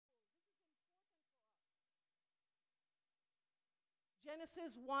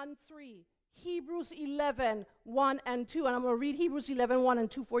Genesis 1:3, Hebrews 11:1 and 2. And I'm going to read Hebrews 11:1 and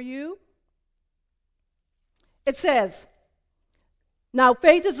 2 for you. It says, "Now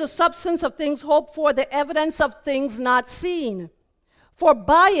faith is the substance of things hoped for, the evidence of things not seen. For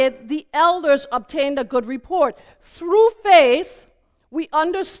by it the elders obtained a good report. Through faith we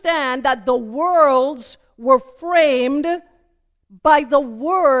understand that the worlds were framed by the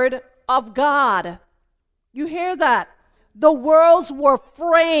word of God." You hear that? The worlds were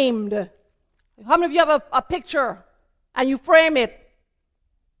framed. How many of you have a picture and you frame it?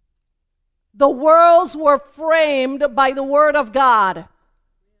 The worlds were framed by the word of God.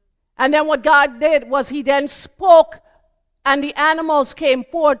 And then what God did was he then spoke, and the animals came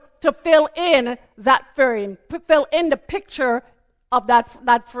forth to fill in that frame, to fill in the picture of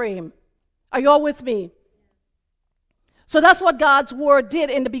that frame. Are you all with me? So that's what God's word did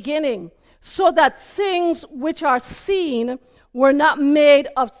in the beginning, so that things which are seen were not made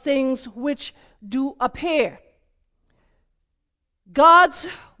of things which do appear. God's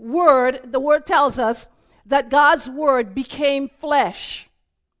word, the word tells us that God's word became flesh,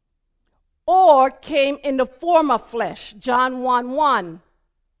 or came in the form of flesh. John 1:1.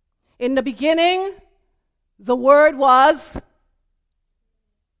 In the beginning, the word was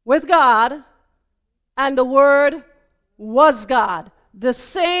with God, and the word was God. The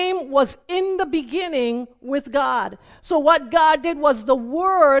same was in the beginning with God. So what God did was the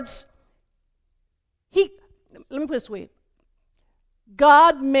words, let me put it this way.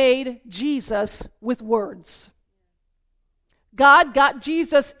 God made Jesus with words. God got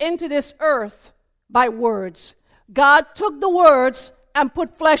Jesus into this earth by words. God took the words and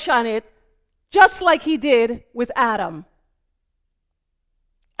put flesh on it, just like he did with Adam.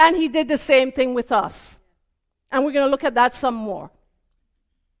 And he did the same thing with us. And we're going to look at that some more.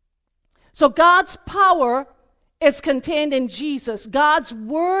 So God's power is contained in Jesus. God's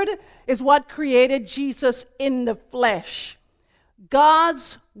word is what created Jesus in the flesh.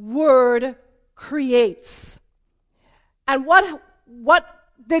 God's word creates. And what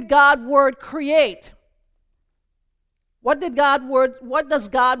did God's word create? What does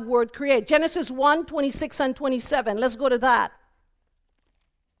God's word create? Genesis 1:26 and 27. Let's go to that.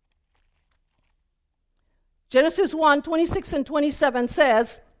 Genesis 1:26 and 27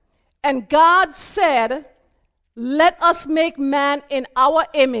 says, "And God said, let us make man in our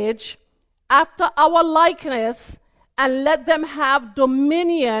image, after our likeness, and let them have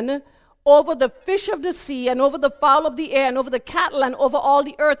dominion over the fish of the sea, and over the fowl of the air, and over the cattle, and over all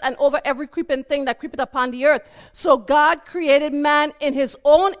the earth, and over every creeping thing that creepeth upon the earth." So God created man in his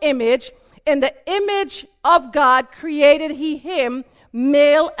own image. In the image of God created he him,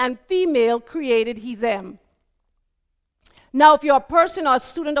 male and female created he them. Now, if you're a person or a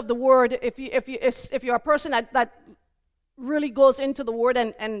student of the word, if you're a person that really goes into the word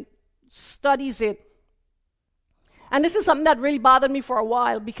and studies it, and this is something that really bothered me for a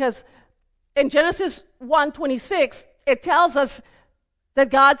while, because in Genesis 1:26, it tells us that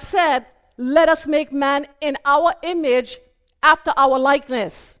God said, let us make man in our image after our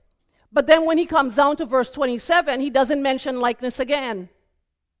likeness. But then when he comes down to verse 27, he doesn't mention likeness again.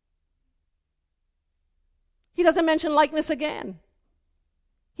 He doesn't mention likeness again.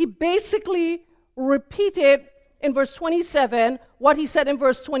 He basically repeated in verse 27 what he said in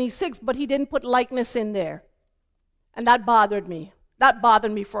verse 26, but he didn't put likeness in there. And that bothered me. That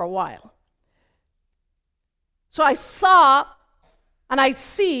bothered me for a while. So I saw and I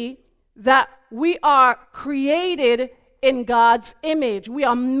see that we are created in God's image. We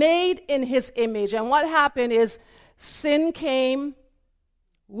are made in his image. And what happened is sin came,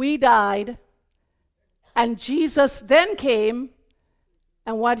 we died, and Jesus then came,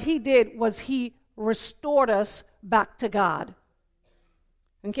 and what he did was he restored us back to God.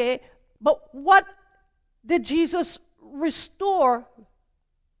 Okay? But what did Jesus restore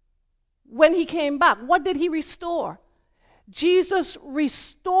when he came back? What did he restore? Jesus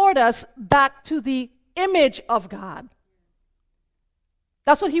restored us back to the image of God.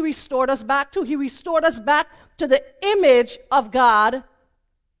 That's what he restored us back to. He restored us back to the image of God.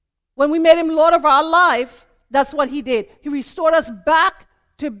 When we made him Lord of our life, that's what he did. He restored us back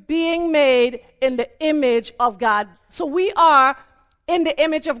to being made in the image of God. So we are in the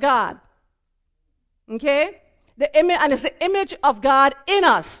image of God. Okay? And it's the image of God in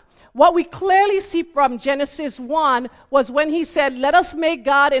us. What we clearly see from Genesis 1 was when he said, let us make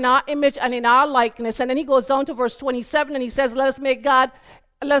God in our image and in our likeness. And then he goes down to verse 27 and he says, let us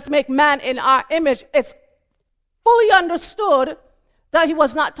make man in our image. It's fully understood that he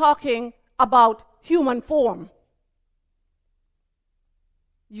was not talking about human form.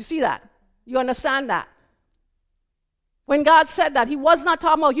 You see that? You understand that? When God said that, he was not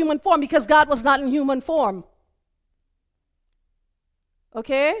talking about human form because God was not in human form.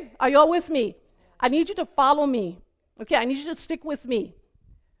 Okay? Are you all with me? I need you to follow me. Okay? I need you to stick with me.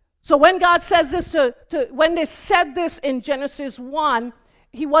 So when God says this when they said this in Genesis 1,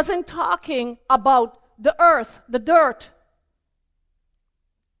 he wasn't talking about the earth, the dirt.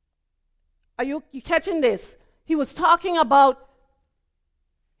 Are you catching this? He was talking about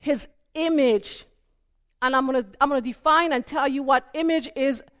his image. And I'm gonna define and tell you what image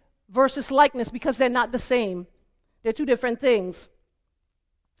is versus likeness, because they're not the same. They're two different things.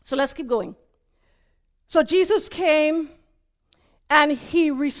 So let's keep going. So Jesus came and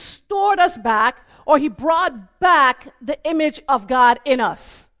he restored us back, or he brought back the image of God in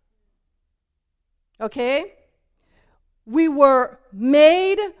us. Okay? We were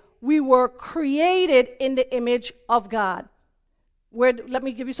made, we were created in the image of God. Let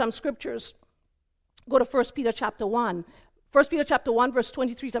me give you some scriptures. Go to 1 Peter chapter 1. 1 Peter chapter 1, verse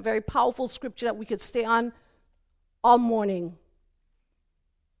 23 is a very powerful scripture that we could stay on all morning.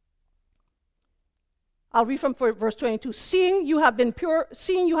 I'll read from verse 22. Seeing you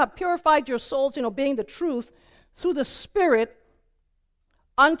have purified your souls in obeying the truth through the Spirit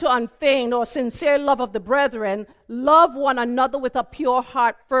unto unfeigned or sincere love of the brethren, love one another with a pure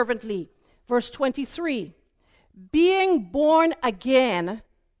heart fervently. Verse 23. Being born again.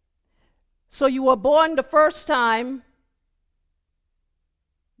 So you were born the first time,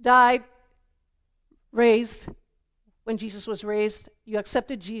 died, raised. When Jesus was raised, you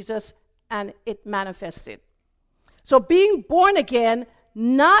accepted Jesus, and it manifested. So being born again,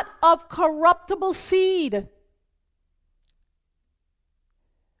 not of corruptible seed,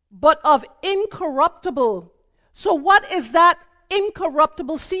 but of incorruptible. So what is that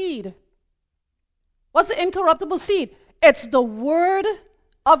incorruptible seed? What's the incorruptible seed? It's the Word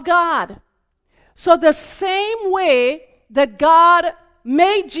of God. So the same way that God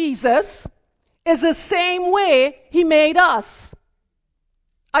made Jesus is the same way he made us.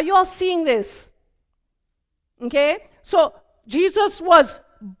 Are you all seeing this? Okay? So Jesus was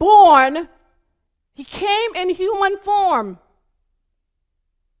born. He came in human form.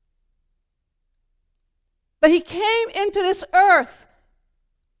 But he came into this earth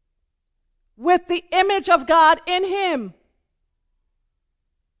with the image of God in him.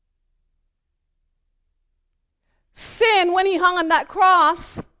 Sin, when he hung on that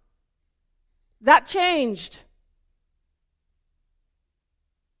cross, that changed.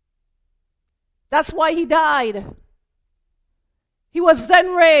 That's why he died. He was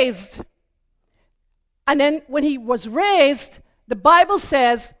then raised. And then when he was raised, the Bible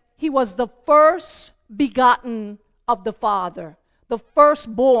says he was the first begotten of the Father, the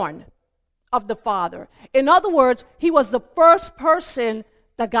firstborn of the Father. In other words, he was the first person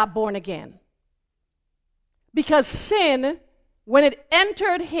that got born again. Because sin, when it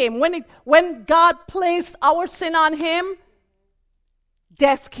entered him, when God placed our sin on him,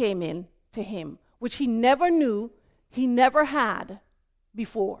 death came in to him, which he never knew, he never had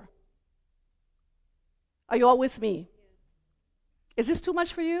before. Are you all with me? Is this too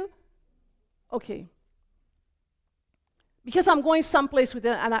much for you? Okay. Because I'm going someplace with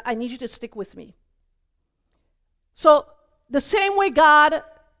it, and I need you to stick with me. So, the same way God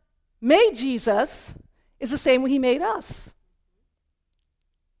made Jesus is the same way he made us.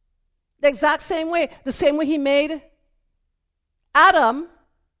 The exact same way. The same way he made Adam,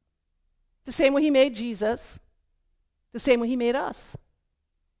 the same way he made Jesus, the same way he made us.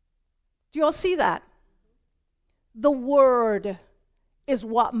 Do you all see that? The Word is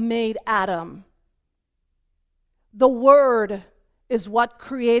what made Adam. The Word is what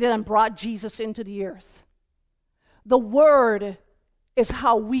created and brought Jesus into the earth. The Word is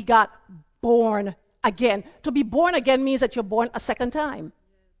how we got born again. To be born again means that you're born a second time.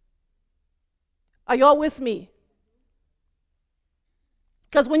 Are you all with me?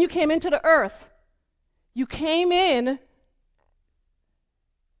 Because when you came into the earth, you came in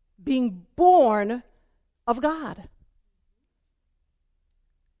being born of God.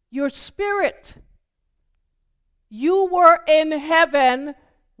 Your spirit, you were in heaven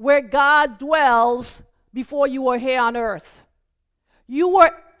where God dwells before you were here on earth. You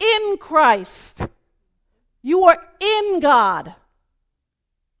were in Christ. You were in God.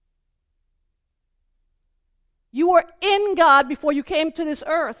 You were in God before you came to this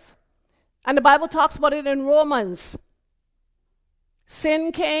earth. And the Bible talks about it in Romans.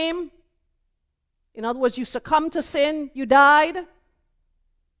 Sin came. In other words, you succumbed to sin. You died.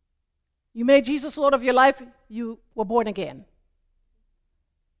 You made Jesus Lord of your life. You were born again.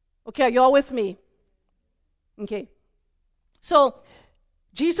 Okay, are you all with me? Okay. So,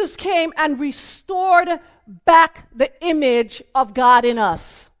 Jesus came and restored back the image of God in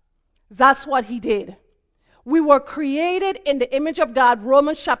us. That's what he did. We were created in the image of God,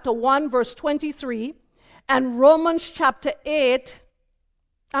 Romans chapter 1, verse 23, and Romans chapter 8,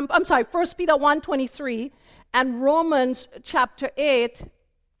 I'm sorry, 1 Peter 1, 23, and Romans chapter 8,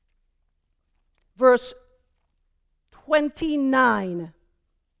 verse 29.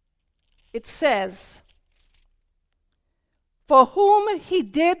 It says, "For whom he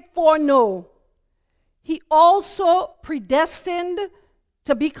did foreknow, he also predestined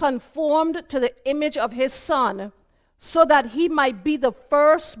to be conformed to the image of his Son, so that he might be the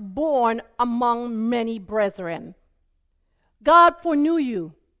firstborn among many brethren." God foreknew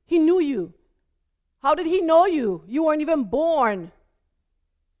you. He knew you. How did he know you? You weren't even born.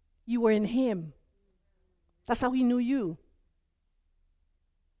 You were in him. That's how he knew you.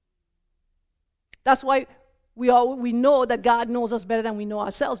 That's why we know that God knows us better than we know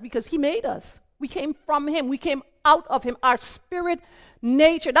ourselves, because he made us. We came from him. We came out of him. Our spirit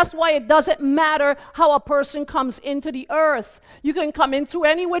nature. That's why it doesn't matter how a person comes into the earth. You can come in through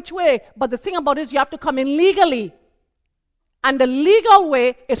any which way. But the thing about it is you have to come in legally. And the legal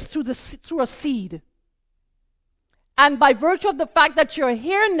way is through a seed. And by virtue of the fact that you're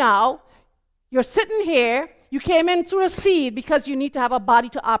here now, you're sitting here, you came in through a seed because you need to have a body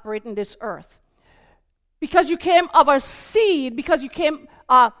to operate in this earth. Because you came of a seed, because you came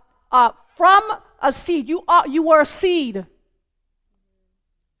from a seed. You were a seed.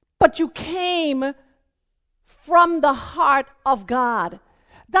 But you came from the heart of God.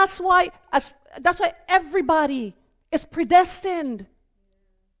 That's why everybody is predestined.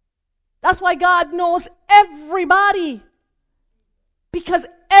 That's why God knows everybody. Because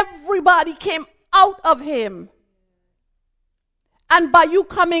everybody came out of him. And by you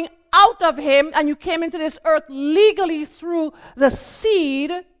coming out of him, and you came into this earth legally through the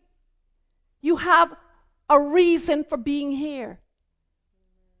seed, you have a reason for being here.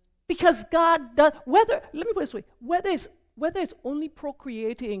 Because God does, let me put it this way, whether it's only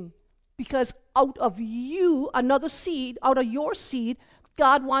procreating, because out of you, another seed, out of your seed,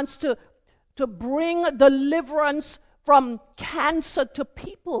 God wants to bring deliverance from cancer to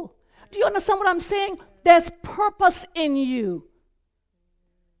people. Do you understand what I'm saying? There's purpose in you.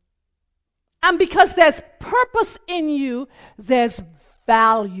 And because there's purpose in you, there's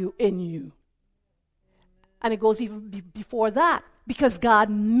value in you. And it goes even before that. Because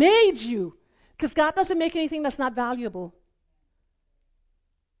God made you. Because God doesn't make anything that's not valuable.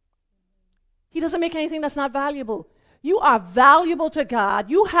 He doesn't make anything that's not valuable. You are valuable to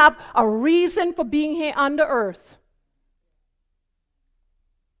God. You have a reason for being here on the earth.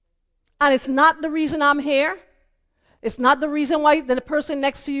 And it's not the reason I'm here. It's not the reason why the person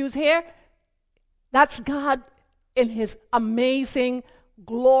next to you is here. That's God in his amazing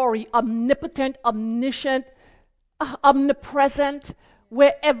glory, omnipotent, omniscient, omnipresent,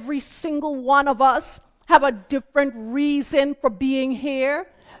 where every single one of us have a different reason for being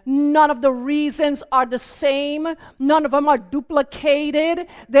here. None of the reasons are the same. None of them are duplicated.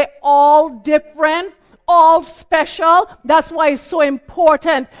 They're all different, all special. That's why it's so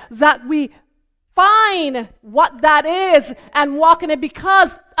important that we find what that is and walk in it,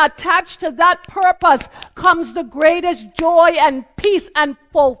 because attached to that purpose comes the greatest joy and peace and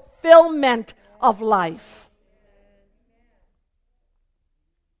fulfillment of life.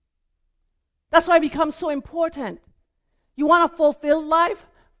 That's why it becomes so important. You want a fulfilled life?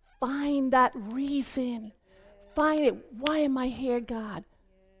 Find that reason. Find it. Why am I here, God?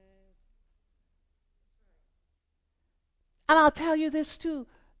 And I'll tell you this too.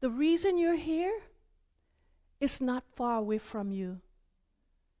 The reason you're here is not far away from you.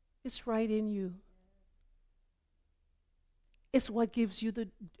 It's right in you. It's what gives you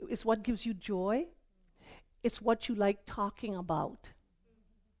joy. It's what you like talking about.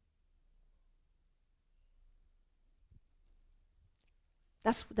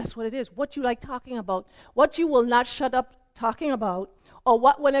 That's what it is. What you like talking about. What you will not shut up talking about. Or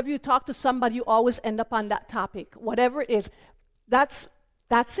what whenever you talk to somebody, you always end up on that topic. Whatever it is. That's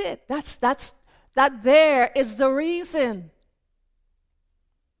it. That there is the reason.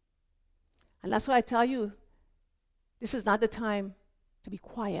 And that's why I tell you, this is not the time to be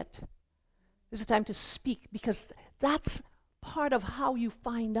quiet. This is the time to speak, because that's part of how you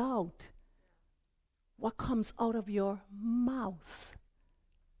find out what comes out of your mouth.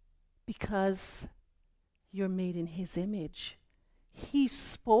 Because you're made in his image. He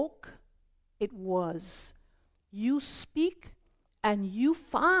spoke, it was. You speak, and you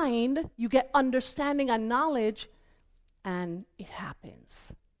find, you get understanding and knowledge, and it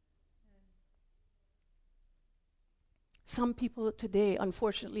happens. Some people today,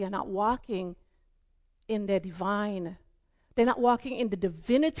 unfortunately, are not walking in their divine. They're not walking in the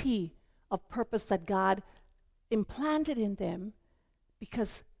divinity of purpose that God implanted in them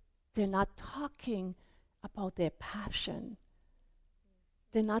because they're not talking about their passion.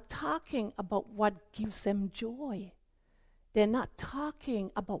 They're not talking about what gives them joy. They're not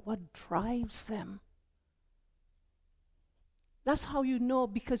talking about what drives them. That's how you know,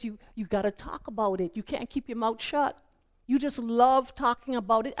 because you got to talk about it. You can't keep your mouth shut. You just love talking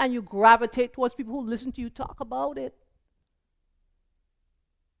about it, and you gravitate towards people who listen to you talk about it.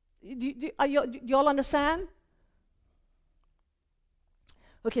 Do you all understand?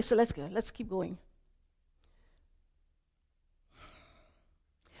 Okay, so let's go. Let's keep going.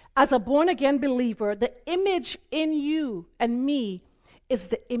 As a born-again believer, the image in you and me is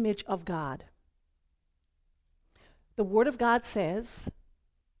the image of God. The Word of God says,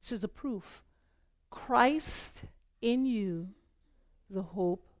 this is the proof, Christ in you, the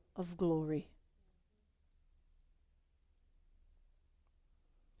hope of glory.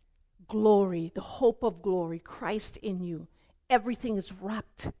 Glory, the hope of glory, Christ in you. Everything is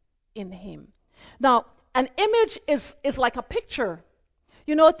wrapped in Him. Now, an image is like a picture.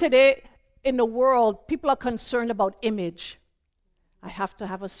 You know, today in the world, people are concerned about image. I have to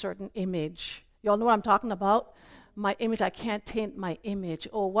have a certain image. You all know what I'm talking about? My image, I can't taint my image.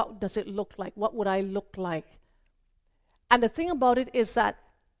 Oh, what does it look like? What would I look like? And the thing about it is that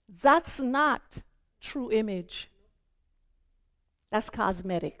that's not true image. That's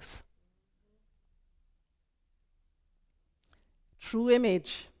cosmetics. True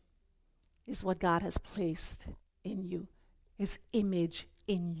image is what God has placed in you, His image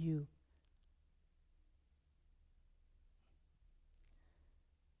in you.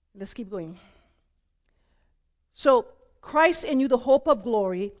 Let's keep going. So, Christ in you, the hope of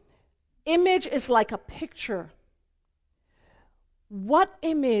glory. Image is like a picture. What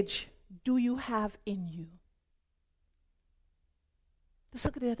image do you have in you? Let's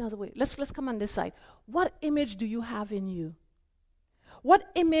look at it another way. Let's come on this side. What image do you have in you? What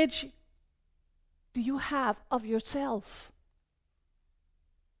image do you have of yourself?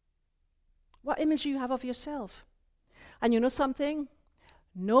 What image do you have of yourself? And you know something?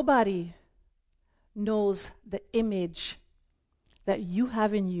 Nobody knows the image that you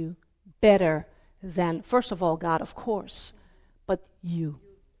have in you better than, first of all, God, of course, but you.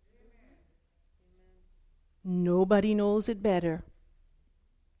 Nobody knows it better.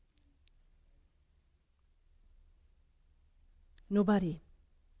 Nobody.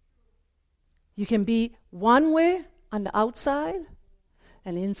 You can be one way on the outside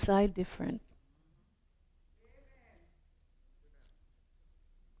and inside different.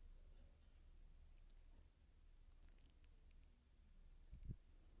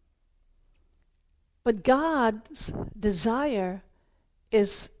 But God's desire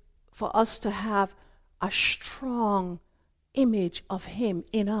is for us to have a strong image of Him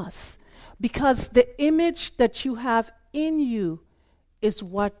in us. Because the image that you have in you is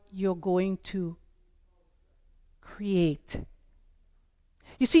what you're going to create.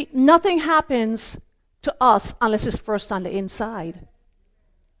 You see, nothing happens to us unless it's first on the inside.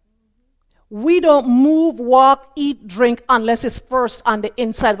 We don't move, walk, eat, drink unless it's first on the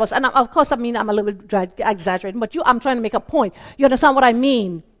inside of us. And of course, I mean, I'm a little bit exaggerating, but I'm trying to make a point. You understand what I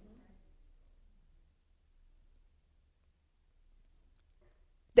mean?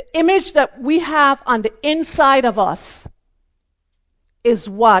 The image that we have on the inside of us is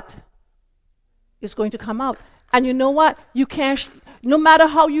what is going to come out. And you know what? You can't, no matter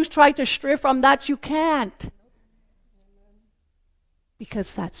how you try to stray from that, you can't.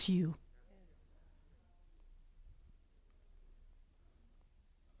 Because that's you.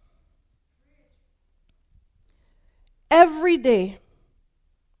 Every day.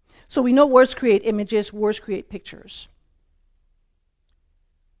 So we know words create images, words create pictures.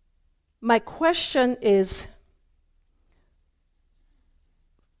 My question is,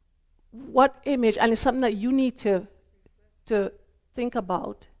 what image, and it's something that you need to think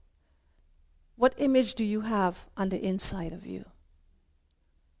about, what image do you have on the inside of you?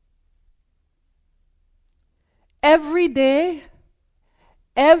 Every day,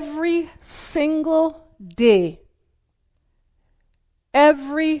 every single day,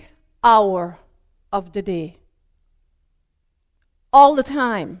 every hour of the day, all the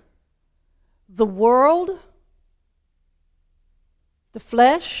time, the world, the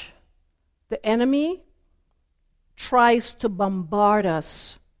flesh, the enemy tries to bombard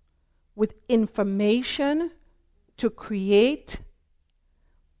us with information to create,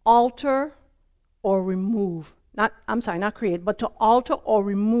 alter, or remove. Not create, but to alter or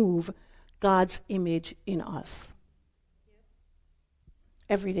remove God's image in us.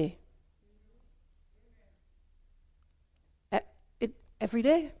 every day. Every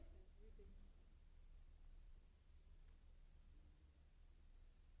day.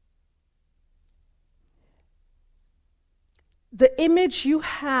 The image you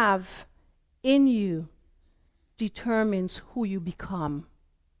have in you determines who you become.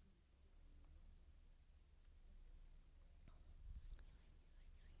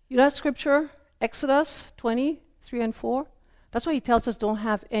 You know that scripture, Exodus 20:3 and 4? That's why he tells us don't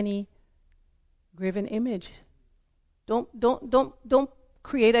have any graven image. Don't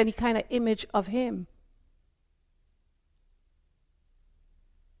create any kind of image of him.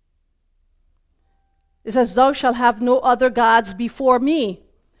 It says, thou shalt have no other gods before me.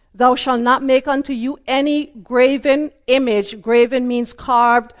 Thou shalt not make unto you any graven image. Graven means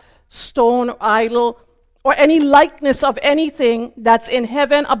carved, stone, or idol, or any likeness of anything that's in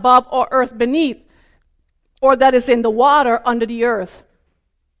heaven above or earth beneath, or that is in the water under the earth.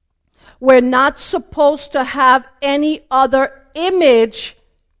 We're not supposed to have any other image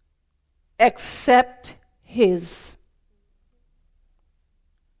except his.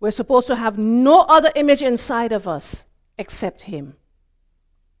 We're supposed to have no other image inside of us except him.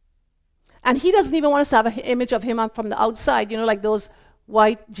 And he doesn't even want us to have an image of him from the outside, like those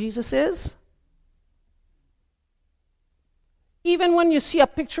white Jesuses. Even when you see a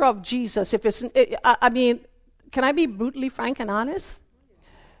picture of Jesus, can I be brutally frank and honest?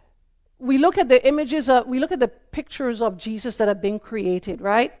 We look at the pictures of Jesus that have been created,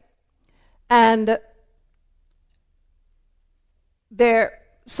 right? And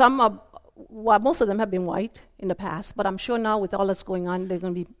most of them have been white in the past, but I'm sure now with all that's going on, they're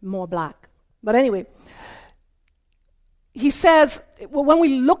going to be more black. But anyway, he says, when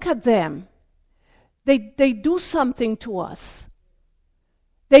we look at them, they do something to us.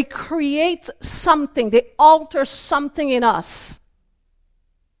 They create something. They alter something in us.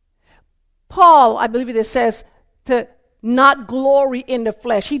 Paul, I believe it says, to not glory in the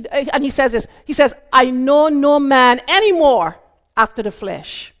flesh. He says this. He says, I know no man anymore after the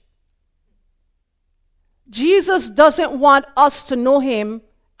flesh. Jesus doesn't want us to know him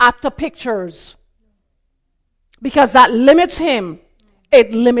after pictures, because that limits him.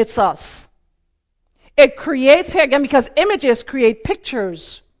 It limits us. It creates here again, because images create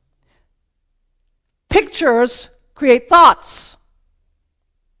pictures. Pictures create thoughts.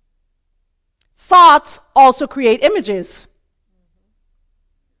 Thoughts also create images.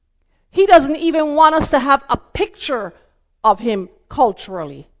 He doesn't even want us to have a picture of him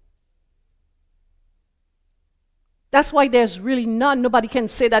culturally. That's why there's really none. Nobody can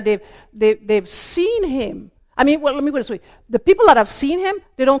say that they've seen him. Let me put it this way. The people that have seen him,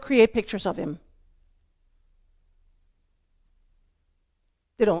 they don't create pictures of him.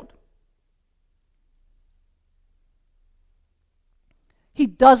 They don't. He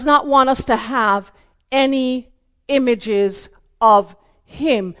does not want us to have any images of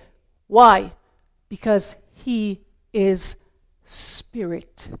him. Why? Because he is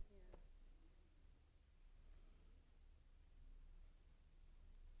spirit.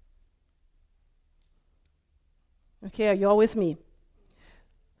 Okay, are you all with me?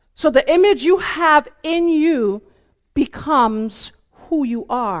 So the image you have in you becomes who you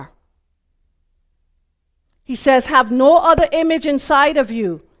are. He says, have no other image inside of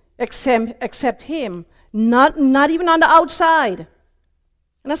you except him, not even on the outside.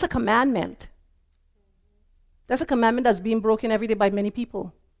 And that's a commandment. That's a commandment that's being broken every day by many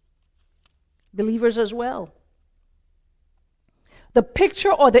people, believers as well. The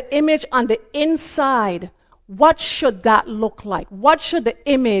picture or the image on the inside, what should that look like? What should the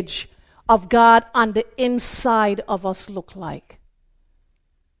image of God on the inside of us look like?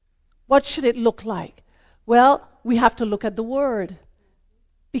 What should it look like? Well, we have to look at the Word,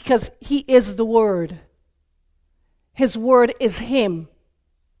 because he is the Word. His Word is him.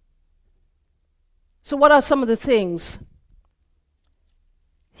 So what are some of the things?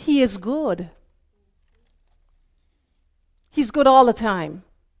 He is good. He's good all the time.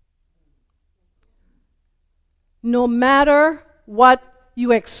 No matter what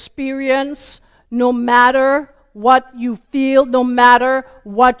you experience, no matter what you feel, no matter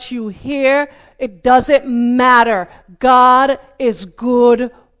what you hear, it doesn't matter. God is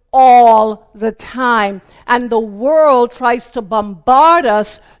good all the time. And the world tries to bombard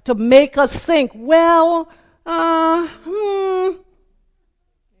us to make us think, you all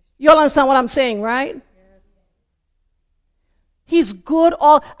understand what I'm saying, right? Yes. He's good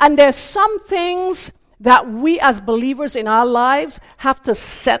and there's some things that we as believers in our lives have to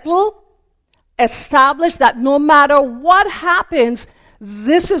settle, establish that no matter what happens,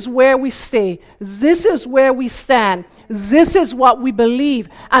 This is where we stay. This is where we stand. This is what we believe.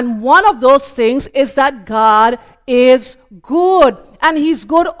 And one of those things is that God is good. And He's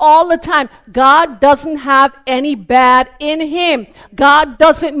good all the time. God doesn't have any bad in Him. God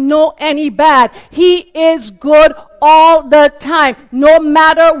doesn't know any bad. He is good all the time. No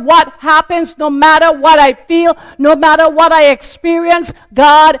matter what happens, no matter what I feel, no matter what I experience,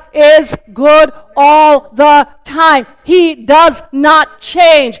 God is good all the time. He does not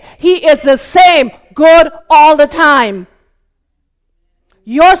change. He is the same, good all the time.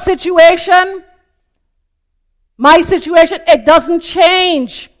 Your situation, my situation, it doesn't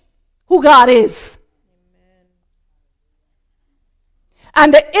change who God is.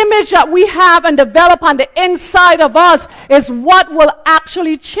 And the image that we have and develop on the inside of us is what will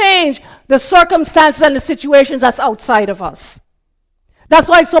actually change the circumstances and the situations that's outside of us. That's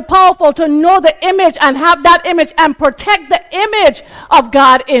why it's so powerful to know the image and have that image and protect the image of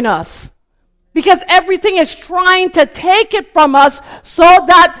God in us. Because everything is trying to take it from us so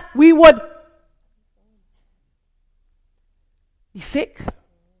that we would be sick,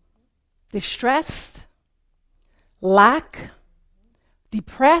 distressed, lack,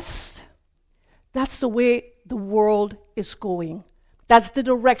 depressed. That's the way the world is going. That's the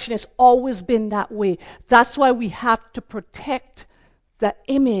direction. It's always been that way. That's why we have to protect the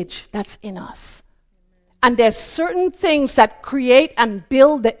image that's in us. And there's certain things that create and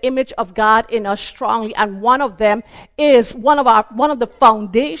build the image of God in us strongly. And one of them is, one of the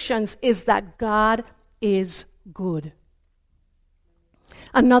foundations is that God is good.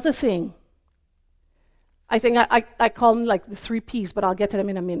 Another thing, I think I call them like the 3 P's, but I'll get to them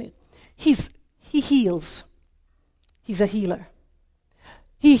in a minute. He heals. He's a healer.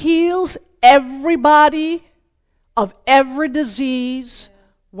 He heals everybody of every disease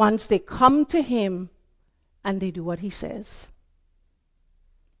once they come to Him and they do what He says.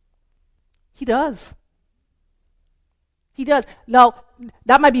 He does. He does. Now,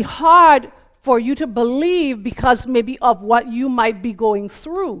 that might be hard for you to believe because maybe of what you might be going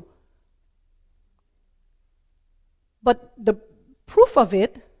through. But the proof of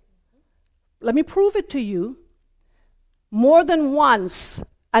it, let me prove it to you. More than once,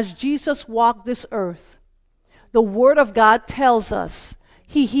 as Jesus walked this earth, the Word of God tells us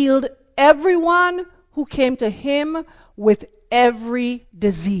He healed everyone who came to Him with every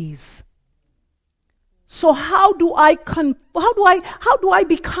disease. So how do I become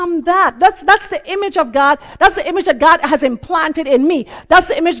that? That's the image of God. That's the image that God has implanted in me. That's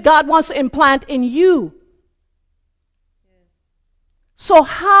the image God wants to implant in you. So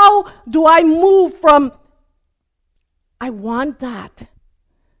how do I move from, I want that,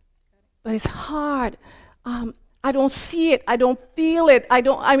 but it's hard. I don't see it. I don't feel it.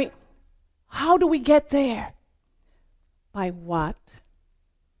 How do we get there? By what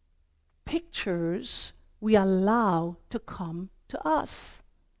pictures we allow to come to us.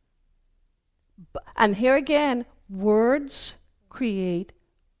 And here again, words create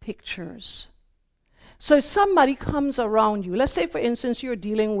pictures. So if somebody comes around you, let's say for instance you're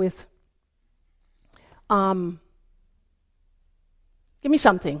dealing with, give me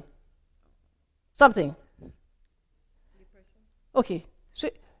something. Something. Depression. Okay, so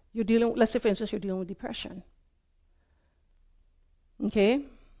let's say for instance you're dealing with depression. Okay?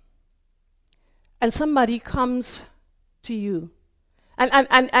 And somebody comes to you.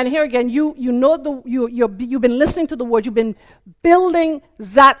 And here again, you've been listening to the word, you've been building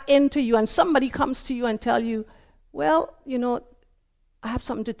that into you, and somebody comes to you and tell you, well, I have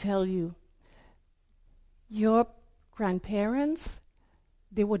something to tell you. Your grandparents,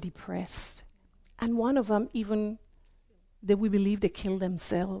 they were depressed. And one of them even, we believe they killed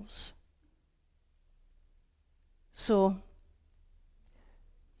themselves. So,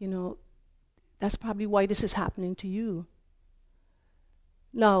 that's probably why this is happening to you.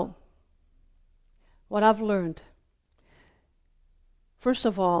 Now, what I've learned, first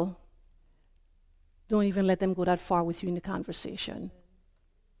of all, don't even let them go that far with you in the conversation.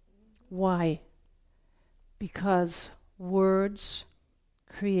 Why? Because words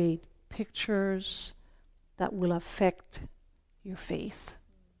create pictures that will affect your faith.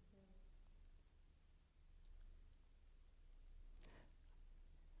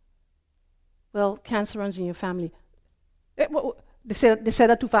 Well, cancer runs in your family. They said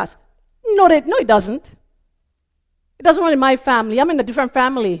that too fast. No, it doesn't. It doesn't run in my family. I'm in a different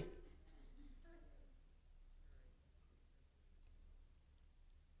family.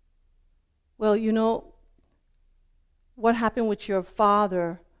 Well, what happened with your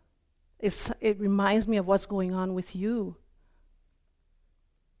father, it reminds me of what's going on with you.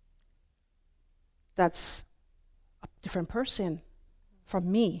 That's a different person.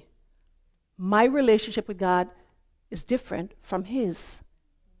 from me. My relationship with God is different from his.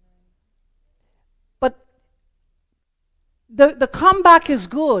 But the comeback is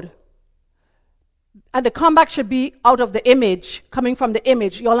good. And the comeback should be out of the image, coming from the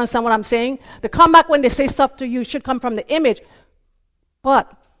image. You all understand what I'm saying? The comeback when they say stuff to you should come from the image.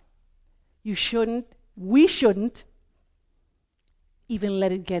 But we shouldn't even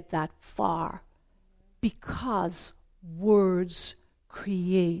let it get that far, because words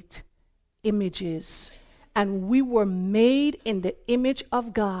create images. And we were made in the image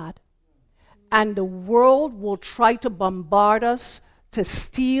of God. And the world will try to bombard us, to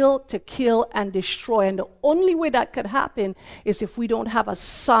steal, to kill, and destroy. And the only way that could happen is if we don't have a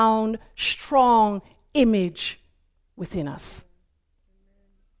sound, strong image within us.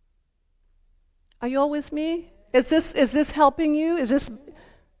 Are you all with me? Is this helping you? Is this?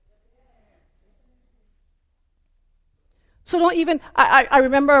 So don't even. I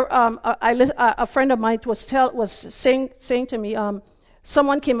remember a friend of mine was saying to me.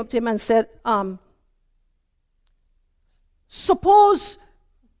 Someone came up to him and said, suppose,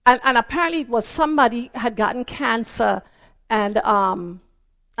 and apparently it was somebody had gotten cancer, and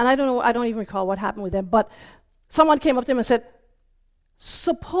I don't know. I don't even recall what happened with them. But someone came up to him and said,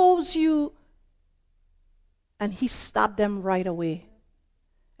 suppose you. And he stopped them right away.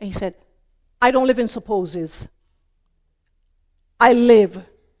 And he said, I don't live in supposes. I live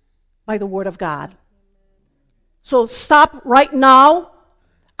by the word of God. So stop right now.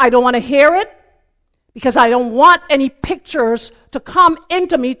 I don't want to hear it, because I don't want any pictures to come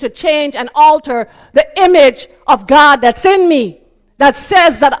into me to change and alter the image of God that's in me, that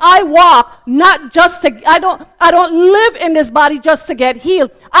says that I walk not just to, I don't live in this body just to get healed.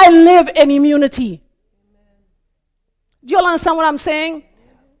 I live in immunity. Do you all understand what I'm saying?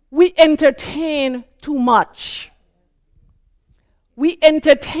 We entertain too much. We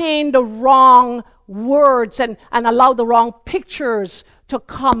entertain the wrong words and allow the wrong pictures to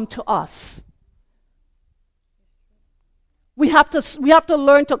come to us. We have to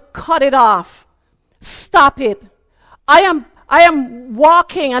learn to cut it off. Stop it. I am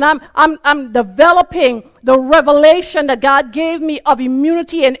walking, and I'm developing the revelation that God gave me of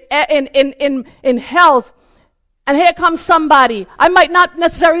immunity in health. And here comes somebody. I might not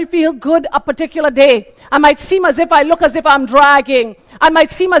necessarily feel good a particular day. I might seem as if I look as if I'm dragging. I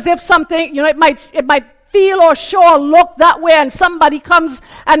might seem as if something, it might feel or show or look that way, and somebody comes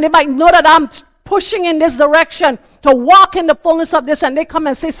and they might know that I'm pushing in this direction to walk in the fullness of this, and they come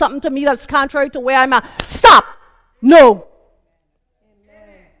and say something to me that's contrary to where I'm at. Stop. No.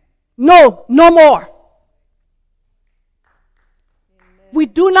 Amen. No more. Amen. We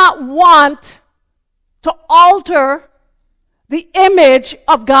do not want to alter the image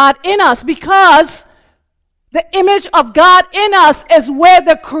of God in us, because the image of God in us is where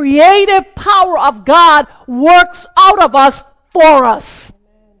the creative power of God works out of us for us.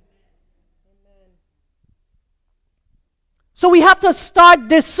 Amen. So we have to start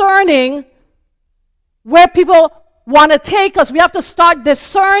discerning where people want to take us. We have to start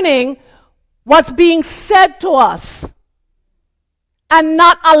discerning what's being said to us and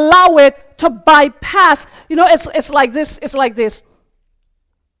not allow it to bypass. It's like this.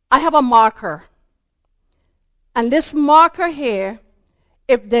 I have a marker. And this marker here,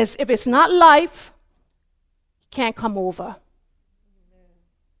 if it's not life, can't come over.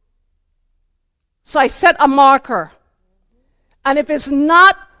 So I set a marker. And if it's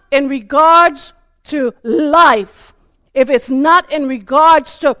not in regards to life, if it's not in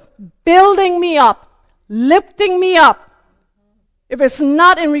regards to building me up, lifting me up, if it's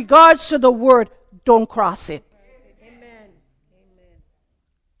not in regards to the word, don't cross it. Amen.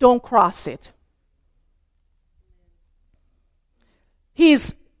 Don't cross it.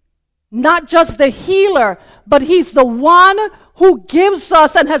 He's not just the healer, but he's the one who gives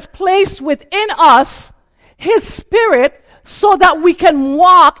us and has placed within us his spirit so that we can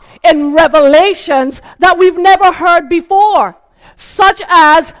walk in revelations that we've never heard before. Such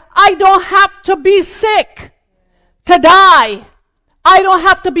as, I don't have to be sick to die. I don't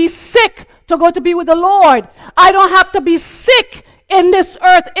have to be sick to go to be with the Lord. I don't have to be sick in this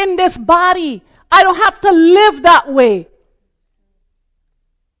earth, in this body. I don't have to live that way.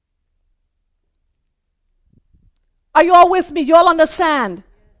 Are you all with me? You all understand?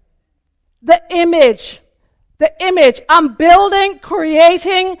 The image. I'm building,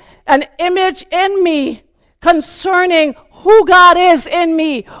 creating an image in me concerning who God is in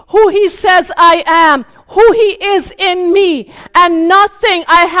me, who he says I am, who he is in me, and nothing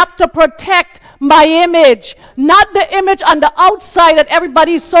I have to protect my image. Not the image on the outside that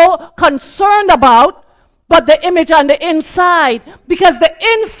everybody's so concerned about, but the image on the inside, because the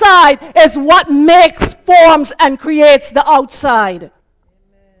inside is what makes, forms, and creates the outside.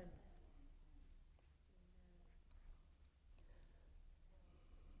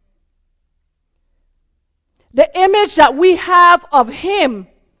 The image that we have of Him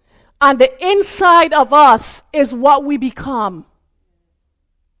on the inside of us is what we become.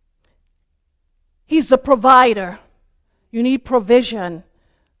 He's the provider. You need provision.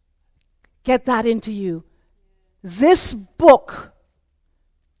 Get that into you. This book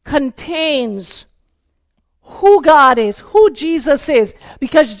contains who God is, who Jesus is,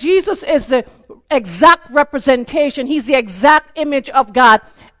 because Jesus is the exact representation. He's the exact image of God.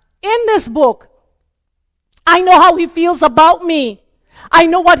 In this book, I know how He feels about me. I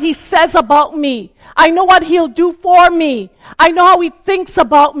know what He says about me. I know what He'll do for me. I know how He thinks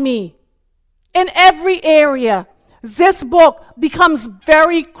about me. In every area, this book becomes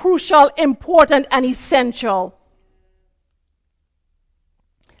very crucial, important, and essential.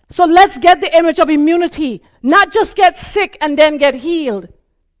 So let's get the image of immunity, not just get sick and then get healed.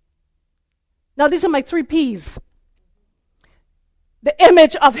 Now, these are my 3 P's. The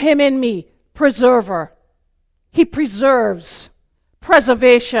image of Him in me, preserver. He preserves.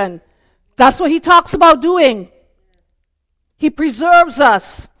 Preservation. That's what He talks about doing. He preserves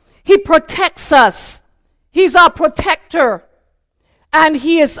us. He protects us. He's our protector. And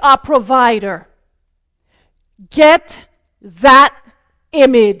He is our provider. Get that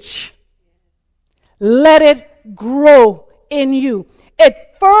image. Let it grow in you.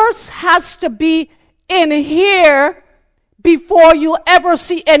 It first has to be in here before you ever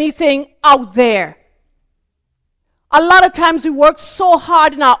see anything out there. A lot of times we work so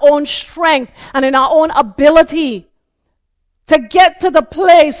hard in our own strength and in our own ability to get to the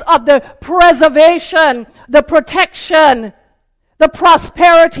place of the preservation, the protection, the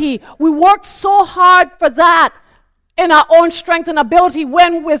prosperity. We work so hard for that in our own strength and ability,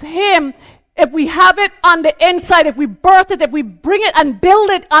 when with Him, if we have it on the inside, if we birth it, if we bring it and build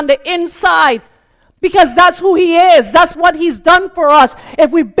it on the inside, because that's who He is. That's what He's done for us.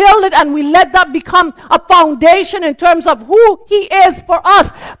 If we build it and we let that become a foundation in terms of who He is for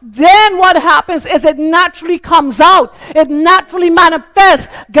us, then what happens is it naturally comes out. It naturally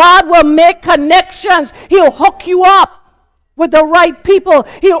manifests. God will make connections. He'll hook you up with the right people.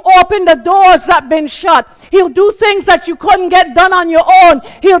 He'll open the doors that have been shut. He'll do things that you couldn't get done on your own.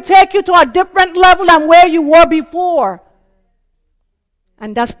 He'll take you to a different level than where you were before.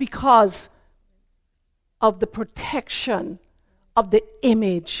 And that's because of the protection of the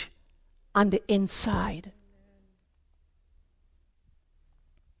image on the inside.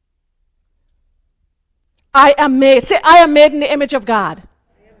 I am made. Say, I am made in the image of God.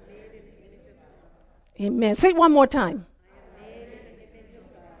 Amen. Say it one more time.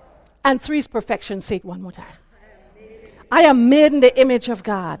 And 3 is perfection. Say it one more time. I am made in the image of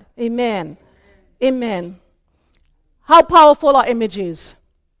God. Amen. Amen. How powerful our image is.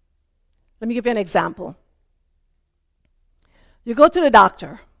 Let me give you an example. You go to the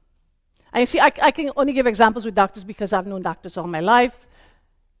doctor. And you see, I can only give examples with doctors because I've known doctors all my life.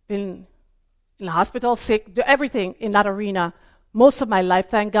 Been in the hospital, sick, do everything in that arena. Most of my life,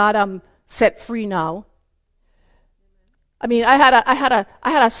 thank God I'm set free now. I mean, I had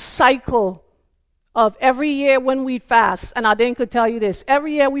a cycle of every year when we'd fast, and Adain could tell you this.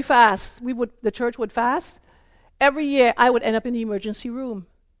 Every year we fast, the church would fast. Every year I would end up in the emergency room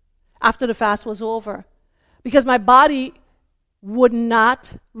after the fast was over, because my body would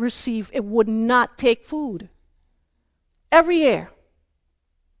not take food. Every year.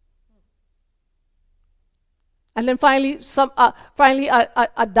 And then finally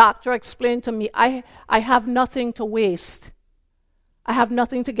a doctor explained to me, I have nothing to waste. I have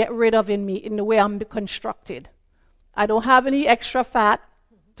nothing to get rid of in me in the way I'm constructed. I don't have any extra fat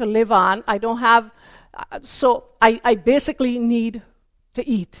to live on. I don't have, so I basically need to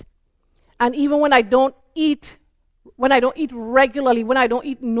eat. And even when I don't eat regularly, when I don't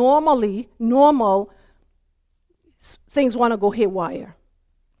eat normal, things want to go haywire.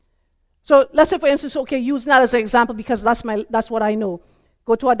 So let's say, for instance, okay, use that as an example because that's what I know.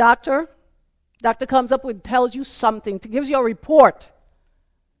 Go to a doctor. Doctor comes up with, tells you something, gives you a report.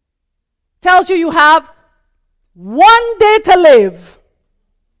 Tells you have 1 day to live.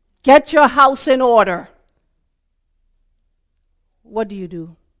 Get your house in order. What do you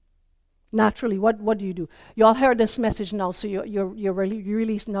do? Naturally, what do you do? You all heard this message now, so you're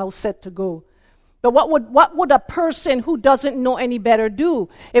really now set to go. But what would a person who doesn't know any better do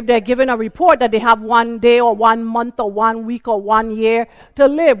if they're given a report that they have 1 day or 1 month or 1 week or 1 year to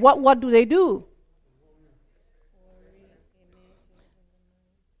live? What do?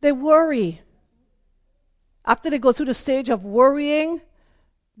 They worry. After they go through the stage of worrying,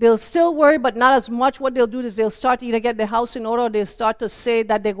 they'll still worry, but not as much. What they'll do is they'll start to either get their house in order, or they'll start to say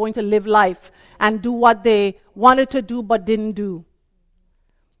that they're going to live life and do what they wanted to do but didn't do.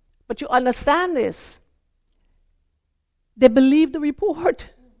 But you understand this. They believe the report.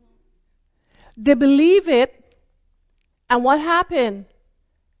 They believe it. And what happened?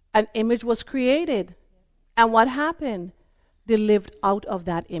 An image was created. And what happened? They lived out of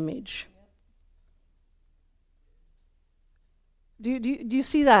that image. Do you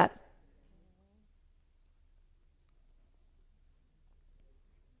see that?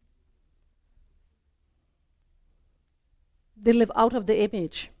 They live out of the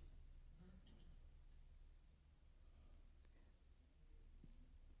image.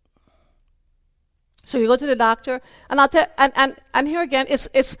 So you go to the doctor, and I'll tell, and here again,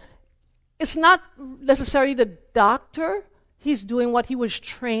 it's not necessarily the doctor. He's doing what he was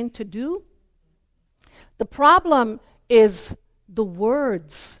trained to do. The problem is the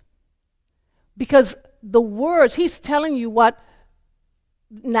words. Because the words, he's telling you what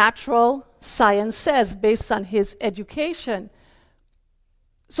natural science says based on his education.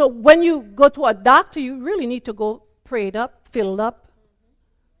 So when you go to a doctor, you really need to go prayed up, filled up,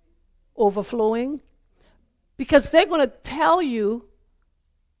 overflowing. Because they're going to tell you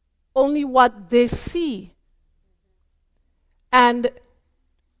only what they see. And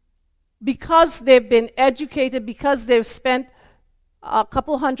because they've been educated, because they've spent a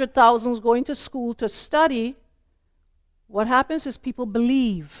couple $100,000 going to school to study, what happens is people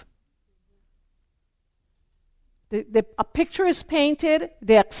believe. A picture is painted,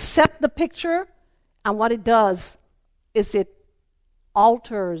 they accept the picture, and what it does is it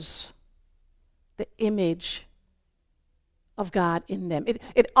alters the image of God in them.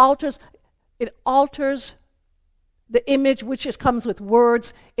 It alters the image which comes with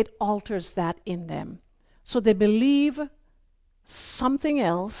words, it alters that in them. So they believe something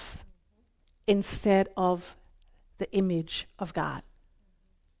else instead of the image of God.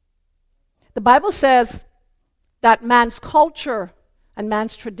 The Bible says that man's culture and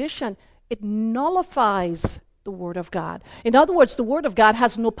man's tradition, it nullifies the Word of God. In other words, the Word of God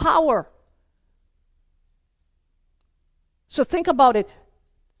has no power. So think about it.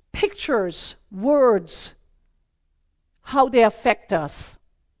 Pictures, words, how they affect us.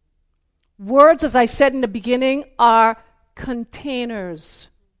 Words, as I said in the beginning, are containers.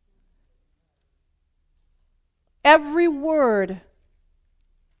 Every word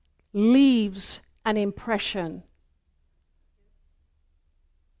leaves an impression.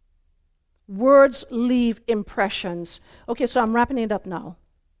 Words leave impressions. Okay, so I'm wrapping it up now.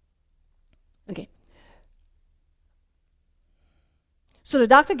 Okay. So the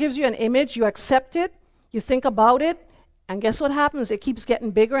doctor gives you an image, you accept it, you think about it, and guess what happens? It keeps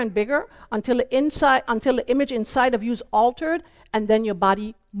getting bigger and bigger until the image inside of you is altered, and then your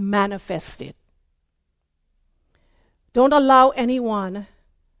body manifests it. Don't allow anyone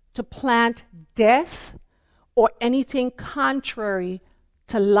to plant death or anything contrary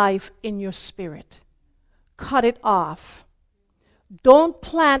to life in your spirit. Cut it off. Don't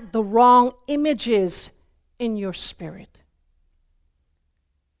plant the wrong images in your spirit.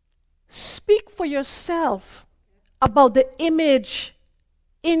 Speak for yourself about the image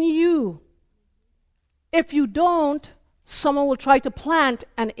in you. If you don't, someone will try to plant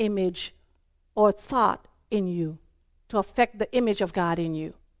an image or thought in you to affect the image of God in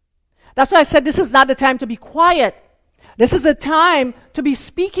you. That's why I said this is not the time to be quiet. This is a time to be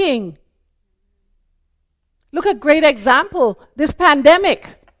speaking. Look at great example, this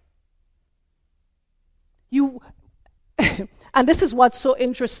pandemic. And this is what's so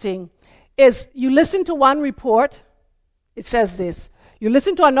interesting, is you listen to one report, it says this. You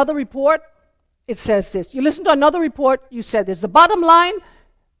listen to another report, it says this. You listen to another report, you said this. The bottom line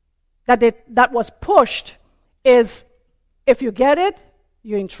that was pushed is, if you get it,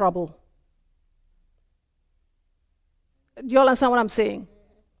 you're in trouble. Do you all understand what I'm saying?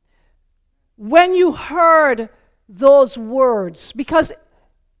 When you heard those words, because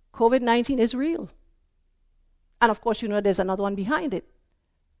COVID-19 is real. And of course, you know there's another one behind it.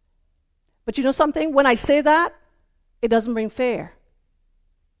 But you know something? When I say that, it doesn't bring fear.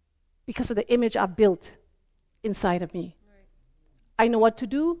 Because of the image I've built inside of me. Right. I know what to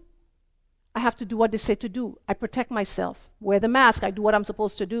do. I have to do what they say to do. I protect myself. Wear the mask. I do what I'm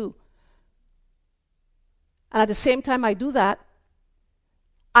supposed to do. And at the same time I do that,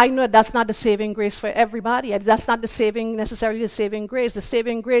 I know that's not the saving grace for everybody. That's not necessarily the saving grace. The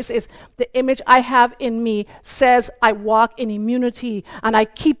saving grace is the image I have in me says I walk in immunity, and I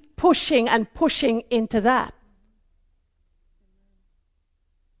keep pushing and pushing into that.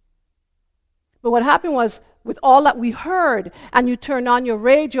 But what happened was, with all that we heard, and you turn on your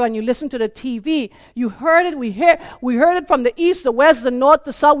radio and you listen to the TV, you heard it, we heard it from the east, the west, the north,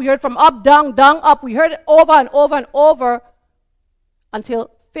 the south, we heard it from up, down, down, up, we heard it over and over and over until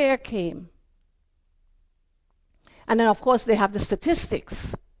fear came. And then, of course, they have the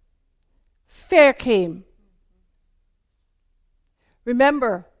statistics. Fear came.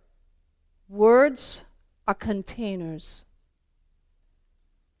 Remember, words are containers.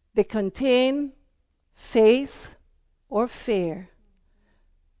 They contain faith or fear,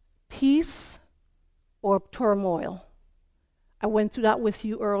 peace or turmoil. I went through that with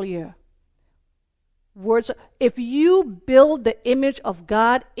you earlier. Words, if you build the image of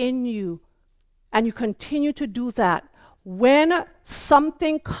God in you and you continue to do that, when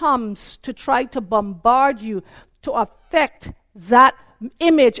something comes to try to bombard you, to affect that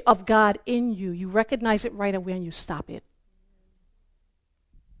image of God in you, you recognize it right away and you stop it.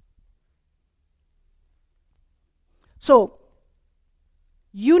 So,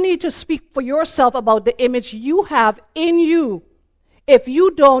 you need to speak for yourself about the image you have in you. If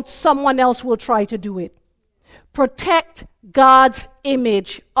you don't, someone else will try to do it. Protect God's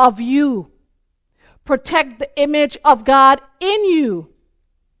image of you. Protect the image of God in you.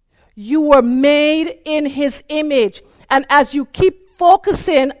 You were made in His image. And as you keep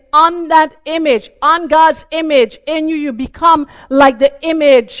focusing on that image, on God's image in you, you become like the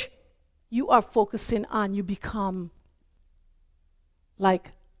image you are focusing on. You become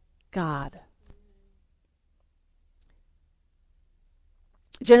like God.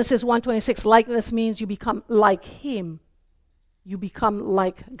 Genesis 1:26, likeness means you become like Him. You become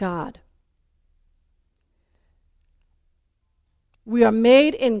like God. We are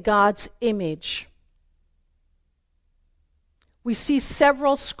made in God's image. We see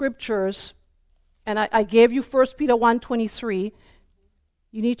several scriptures, and I gave you 1 Peter 1:23.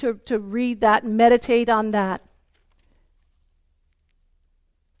 You need to read that, meditate on that.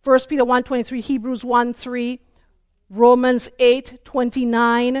 1 Peter 1:23, Hebrews 1:3, Romans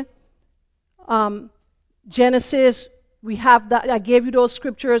 8:29, Genesis, we have that. I gave you those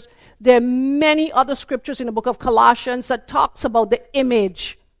scriptures. There are many other scriptures in the book of Colossians that talks about the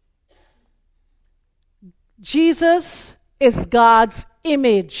image. Jesus is God's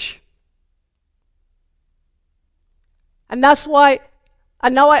image. And that's why,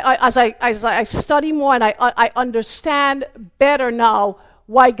 and now as I study more and I understand better now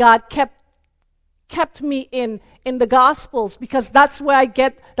why God kept me in the Gospels, because that's where I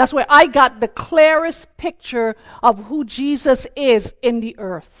got the clearest picture of who Jesus is in the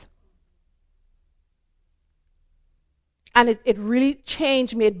earth. And it really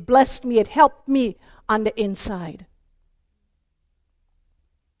changed me, it blessed me, it helped me on the inside.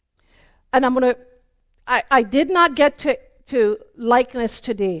 And I did not get to likeness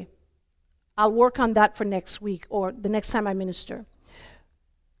today. I'll work on that for next week or the next time I minister.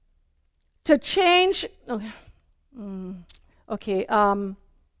 To change,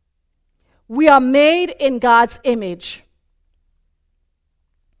 we are made in God's image,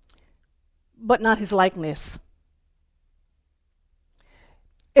 but not His likeness.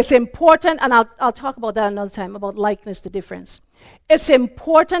 It's important, and I'll talk about that another time, about likeness, the difference. It's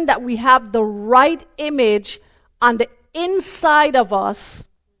important that we have the right image on the inside of us,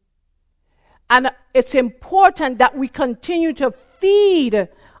 and it's important that we continue to feed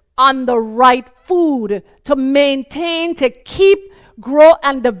on the right food to maintain, to keep, grow,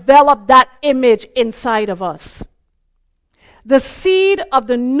 and develop that image inside of us. The seed of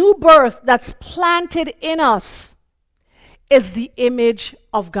the new birth that's planted in us is the image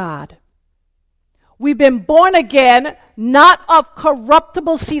of God. We've been born again, not of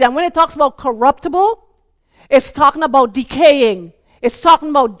corruptible seed. And when it talks about corruptible, it's talking about decaying. It's talking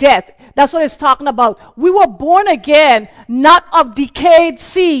about death. That's what it's talking about. We were born again, not of decayed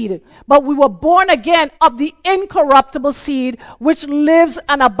seed, but we were born again of the incorruptible seed, which lives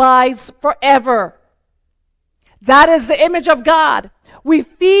and abides forever. That is the image of God. We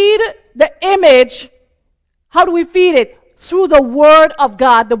feed the image. How do we feed it? Through the Word of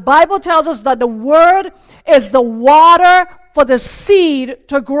God. The Bible tells us that the Word is the water for the seed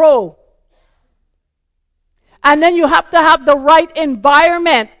to grow. And then you have to have the right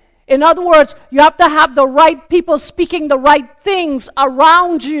environment. In other words, you have to have the right people speaking the right things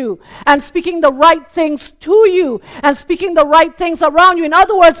around you, and speaking the right things to you, and speaking the right things around you. In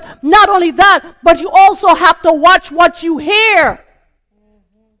other words, not only that, but you also have to watch what you hear.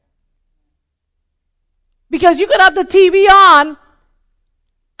 Because you could have the TV on,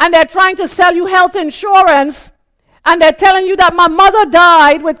 and they're trying to sell you health insurance, And they're telling you that my mother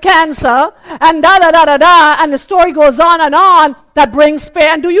died with cancer, and da da da da da, and the story goes on, that brings fear.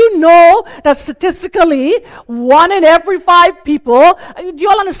 And do you know that statistically, 1 in every 5 people, do you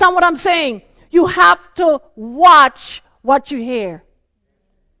all understand what I'm saying? You have to watch what you hear.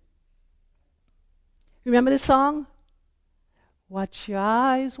 Remember this song? Watch your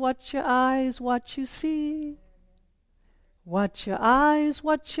eyes, what you see. Watch your eyes,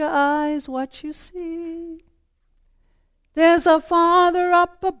 what you see. There's a Father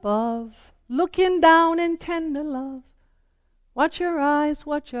up above, looking down in tender love. Watch your eyes,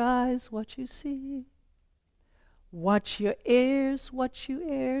 what you see. Watch your ears, what you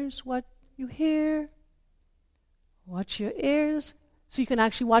hear. Watch your ears, so you can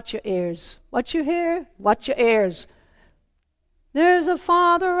actually watch your ears. What you hear, watch your ears. There's a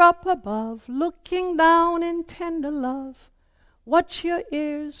Father up above, looking down in tender love. Watch your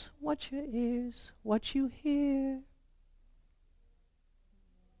ears, what you hear.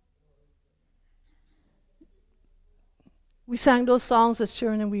 We sang those songs as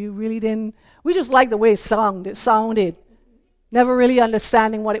children, and we just liked the way it sounded. Never really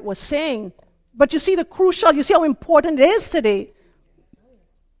understanding what it was saying. But you see you see how important it is today.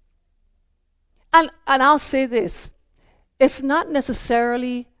 And I'll say this. It's not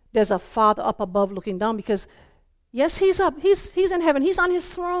necessarily there's a Father up above looking down, because yes, he's up, he's in heaven, he's on his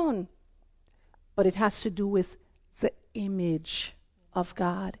throne. But it has to do with the image of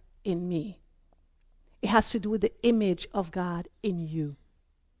God in me. It has to do with the image of God in you.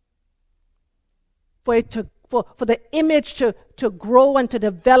 For the image to grow and to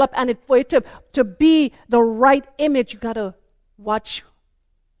develop, and for it to be the right image, you got to watch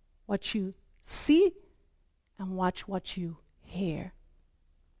what you see and watch what you hear.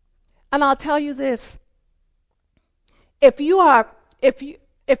 And I'll tell you this. If you are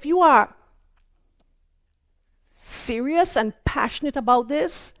serious and passionate about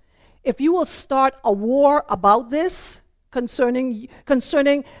this, if you will start a war about this concerning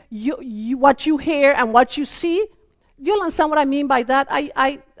you, what you hear and what you see, you'll understand what I mean by that.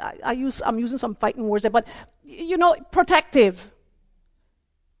 I'm using some fighting words there, but protective.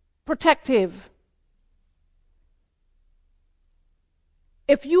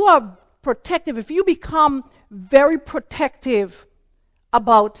 If you are protective, if you become very protective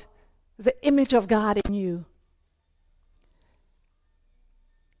about the image of God in you,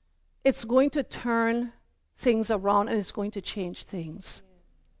 it's going to turn things around, and it's going to change things.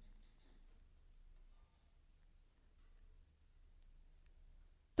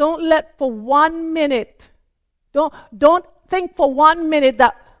 Don't let for 1 minute, don't think for 1 minute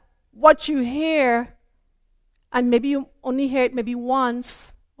that what you hear, and maybe you only hear it maybe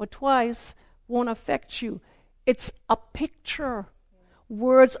once or twice, won't affect you. It's a picture.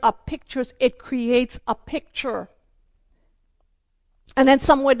 Words are pictures. It creates a picture. And then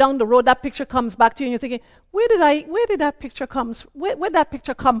somewhere down the road, that picture comes back to you, and you're thinking, where did that picture come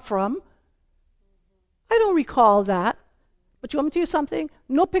from? I don't recall that. But you want me to tell you something?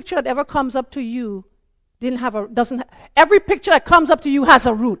 No picture that ever comes up to you every picture that comes up to you has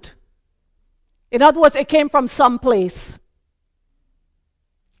a root. In other words, it came from someplace.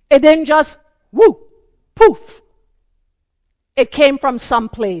 It didn't just poof. It came from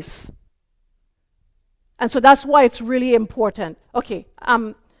someplace. And so that's why it's really important. Okay,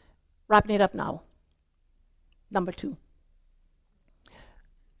 I'm wrapping it up now. Number 2.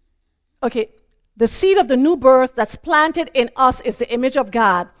 Okay, the seed of the new birth that's planted in us is the image of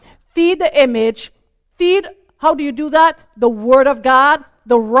God. Feed the image. How do you do that? The Word of God,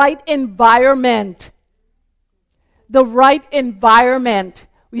 the right environment. The right environment.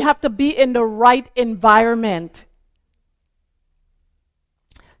 We have to be in the right environment.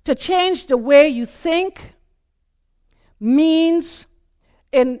 To change the way you think means,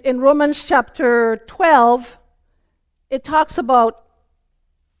 in Romans chapter 12, it talks about,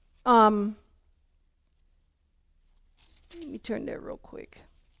 let me turn there real quick.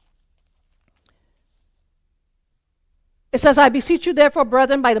 It says, I beseech you therefore,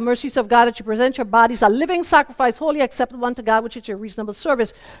 brethren, by the mercies of God, that you present your bodies a living sacrifice, wholly acceptable unto God, which is your reasonable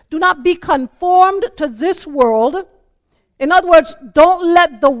service. Do not be conformed to this world. In other words, don't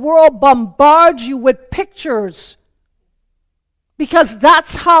let the world bombard you with pictures, because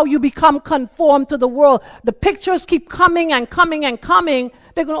that's how you become conformed to the world. The pictures keep coming and coming and coming.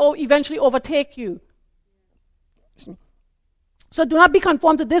 They're going to eventually overtake you. So do not be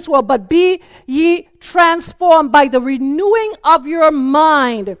conformed to this world, but be ye transformed by the renewing of your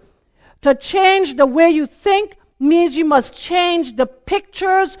mind. To change the way you think means you must change the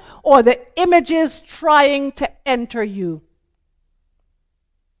pictures or the images trying to enter you.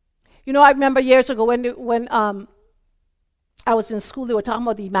 I remember years ago when I was in school, they were talking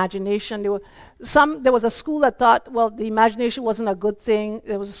about the imagination. There was a school that thought, well, the imagination wasn't a good thing.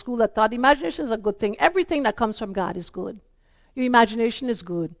 There was a school that thought the imagination is a good thing. Everything that comes from God is good. Your imagination is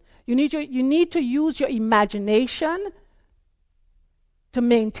good. You need to use your imagination to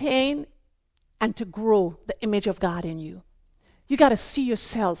maintain and to grow the image of God in you. You got to see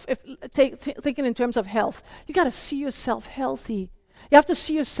yourself. Thinking in terms of health, you got to see yourself healthy. You have to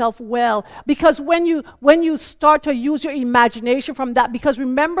see yourself well, because when you start to use your imagination from that, because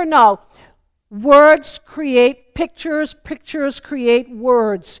remember now, words create pictures, pictures create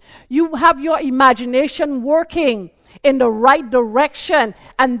words. You have your imagination working in the right direction,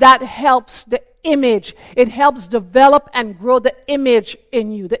 and that helps the image. It helps develop and grow the image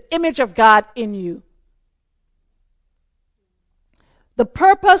in you, the image of God in you. The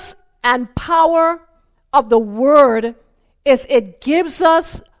purpose and power of the word is it gives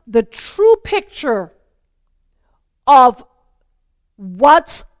us the true picture of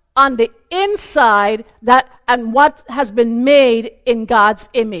what's on the inside and what has been made in God's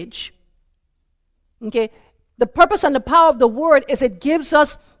image. Okay? The purpose and the power of the word is it gives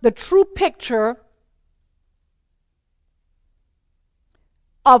us the true picture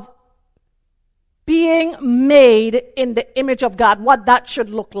of being made in the image of God, what that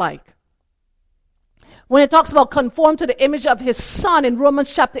should look like. When it talks about conform to the image of his son in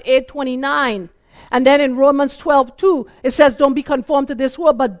Romans chapter 8:29, and then in Romans 12:2, it says, don't be conformed to this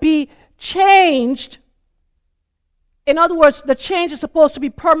world, but be changed. In other words, the change is supposed to be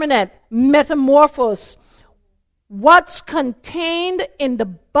permanent, metamorphose. What's contained in the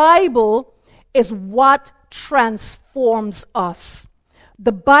Bible is what transforms us.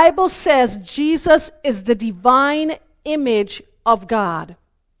 The Bible says Jesus is the divine image of God.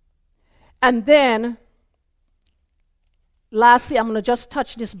 And then, lastly, I'm going to just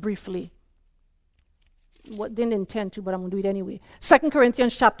touch this briefly. Didn't intend to, but I'm going to do it anyway. 2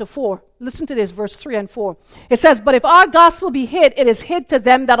 Corinthians chapter 4. Listen to this, verse 3 and 4. It says, but if our gospel be hid, it is hid to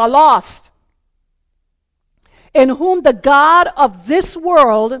them that are lost, in whom the God of this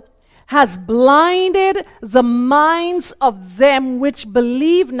world has blinded the minds of them which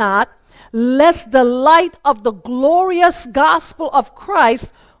believe not, lest the light of the glorious gospel of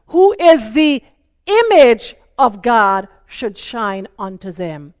Christ, who is the image of God, should shine unto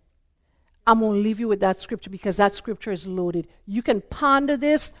them. I'm going to leave you with that scripture because that scripture is loaded. You can ponder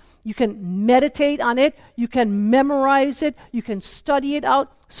this. You can meditate on it. You can memorize it. You can study it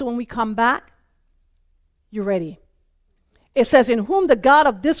out. So when we come back, you're ready. It says, in whom the God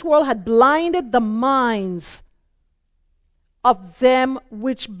of this world had blinded the minds of them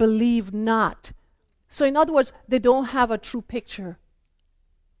which believe not. So in other words, they don't have a true picture.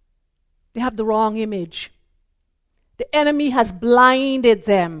 They have the wrong image. The enemy has blinded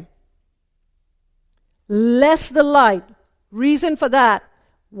them. Lest the light, reason for that.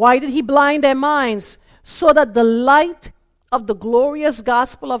 Why did he blind their minds? So that the light of the glorious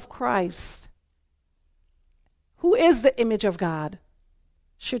gospel of Christ, who is the image of God,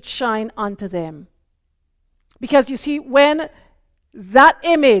 should shine unto them. Because you see, when that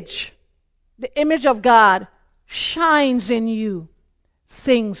image, the image of God, shines in you,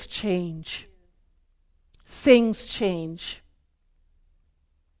 things change. Things change.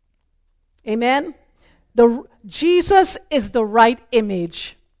 Amen? Jesus is the right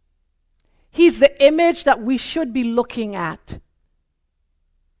image. He's the image that we should be looking at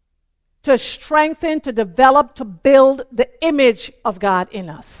to strengthen, to develop, to build the image of God in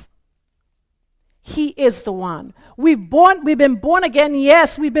us. He is the one. We've been born again.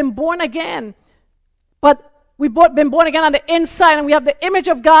 Yes, we've been born again. But we've been born again on the inside, and we have the image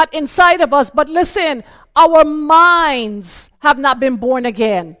of God inside of us. But listen, our minds have not been born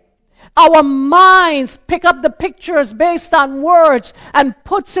again. Our minds pick up the pictures based on words and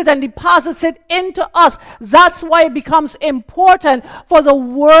puts it and deposits it into us. That's why it becomes important for the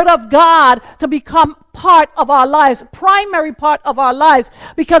Word of God to become part of our lives, primary part of our lives,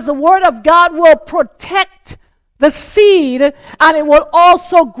 because the Word of God will protect the seed, and it will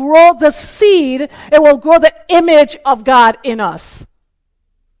also grow the seed. It will grow the image of God in us.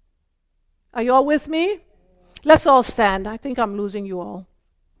 Are you all with me? Let's all stand. I think I'm losing you all.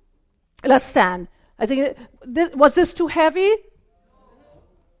 Let's stand. I think, was this too heavy?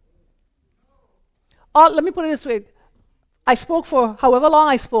 Oh, let me put it this way. I spoke for however long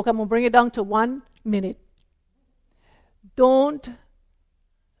I spoke. I'm going to bring it down to 1 minute. Don't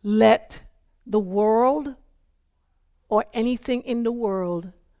let the world or anything in the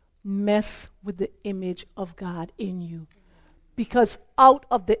world mess with the image of God in you. Because out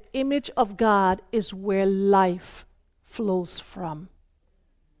of the image of God is where life flows from.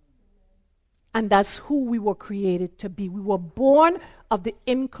 And that's who we were created to be. We were born of the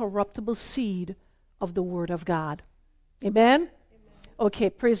incorruptible seed of the Word of God. Amen?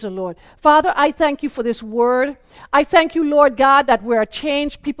 Okay, praise the Lord. Father, I thank you for this word. I thank you, Lord God, that we're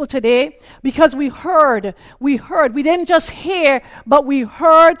changed people today because we heard. We didn't just hear, but we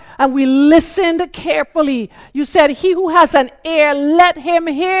heard and we listened carefully. You said, he who has an ear, let him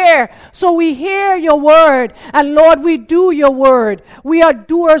hear. So we hear your word. And Lord, we do your word. We are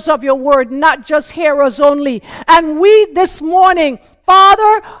doers of your word, not just hearers only. And we this morning,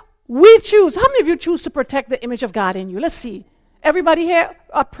 Father, we choose. How many of you choose to protect the image of God in you? Let's see. Everybody here?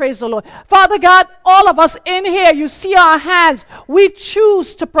 Praise the Lord. Father God, all of us in here, you see our hands. We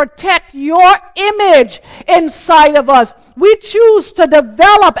choose to protect your image inside of us. We choose to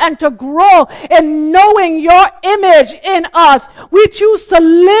develop and to grow in knowing your image in us. We choose to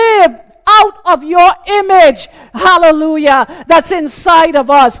live out of your image, hallelujah, that's inside of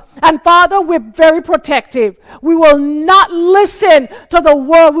us. And Father, we're very protective. We will not listen to the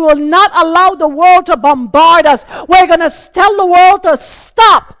world. We will not allow the world to bombard us. We're going to tell the world to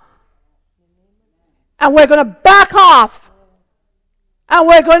stop. And we're going to back off. And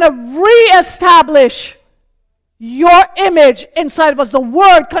we're going to reestablish your image inside of us, the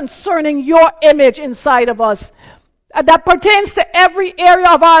word concerning your image inside of us. That pertains to every area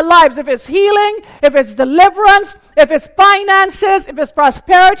of our lives. If it's healing, if it's deliverance, if it's finances, if it's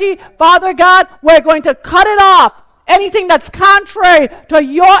prosperity, Father God, we're going to cut it off. Anything that's contrary to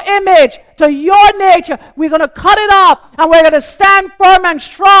your image, to your nature, we're going to cut it off. And we're going to stand firm and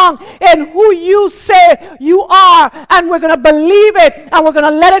strong in who you say you are. And we're going to believe it. And we're going to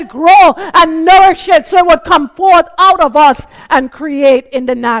let it grow and nourish it so it will come forth out of us and create in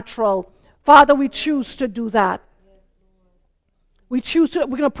the natural. Father, we choose to do that. We're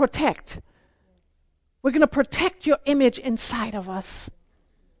going to protect. We're going to protect your image inside of us.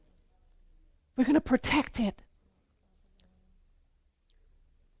 We're going to protect it.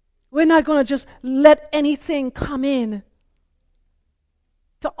 We're not going to just let anything come in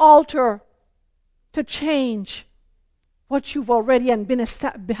to alter, to change what you've already have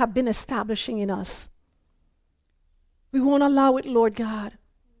been establishing in us. We won't allow it, Lord God.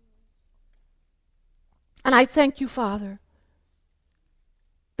 And I thank you, Father,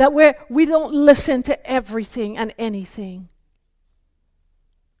 that we don't listen to everything and anything.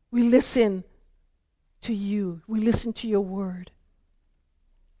 We listen to you. We listen to your word.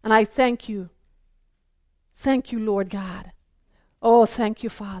 And I thank you. Thank you, Lord God. Oh, thank you,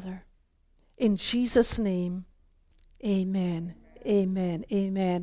 Father. In Jesus' name, amen. Amen. Amen.